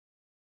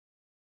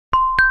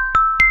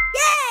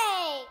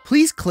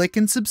please click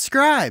and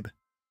subscribe.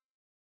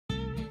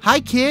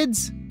 Hi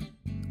kids!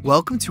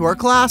 Welcome to our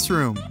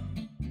classroom.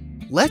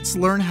 Let's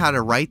learn how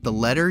to write the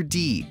letter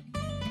D.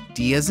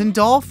 D as in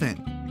dolphin.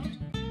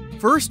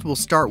 First, we'll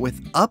start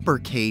with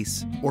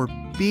uppercase or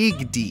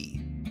big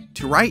D.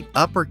 To write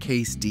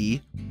uppercase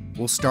D,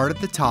 we'll start at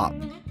the top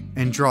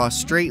and draw a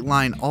straight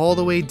line all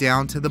the way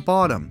down to the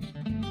bottom.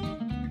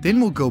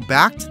 Then we'll go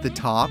back to the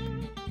top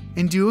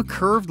and do a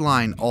curved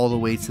line all the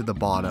way to the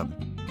bottom.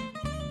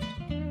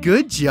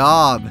 Good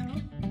job!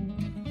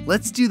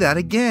 Let's do that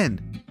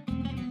again.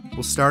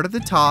 We'll start at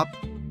the top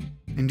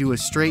and do a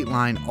straight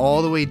line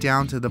all the way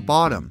down to the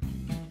bottom.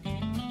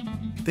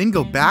 Then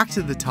go back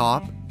to the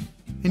top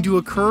and do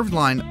a curved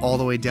line all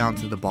the way down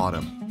to the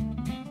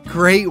bottom.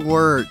 Great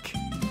work!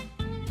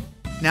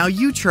 Now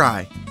you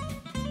try.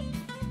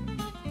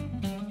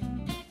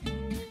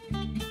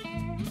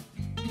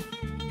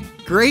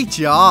 Great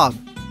job!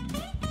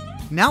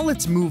 Now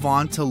let's move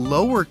on to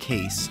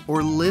lowercase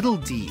or little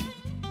d.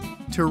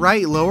 To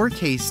write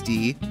lowercase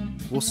d,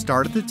 we'll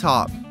start at the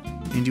top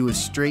and do a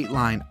straight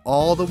line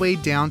all the way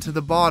down to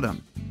the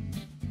bottom.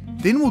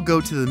 Then we'll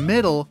go to the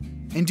middle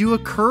and do a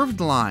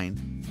curved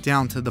line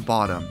down to the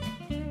bottom.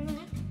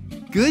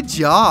 Good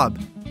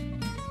job!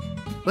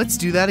 Let's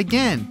do that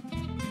again.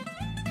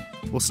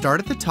 We'll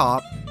start at the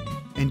top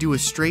and do a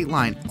straight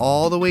line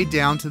all the way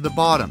down to the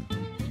bottom.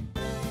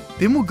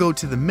 Then we'll go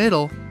to the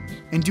middle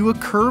and do a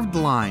curved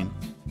line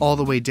all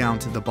the way down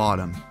to the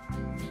bottom.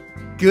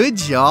 Good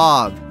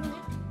job!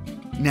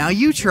 Now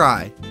you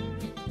try.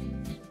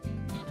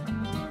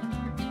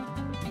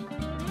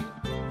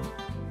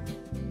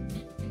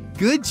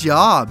 Good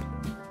job!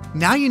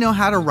 Now you know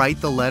how to write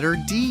the letter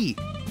D.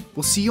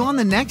 We'll see you on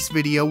the next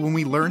video when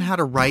we learn how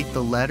to write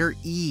the letter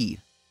E.